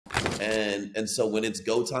And so when it's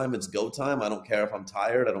go time, it's go time. I don't care if I'm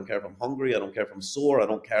tired. I don't care if I'm hungry. I don't care if I'm sore. I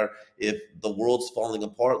don't care if the world's falling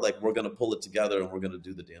apart. Like, we're going to pull it together and we're going to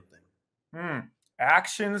do the damn thing.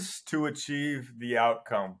 Actions to achieve the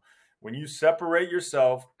outcome. When you separate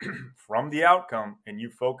yourself from the outcome and you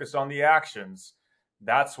focus on the actions,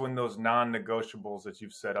 that's when those non-negotiables that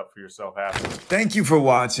you've set up for yourself happen. Thank you for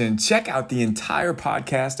watching. Check out the entire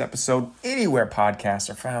podcast episode anywhere podcasts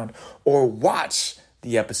are found, or watch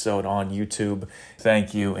the episode on YouTube.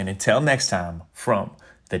 Thank you. And until next time, from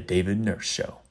The David Nurse Show.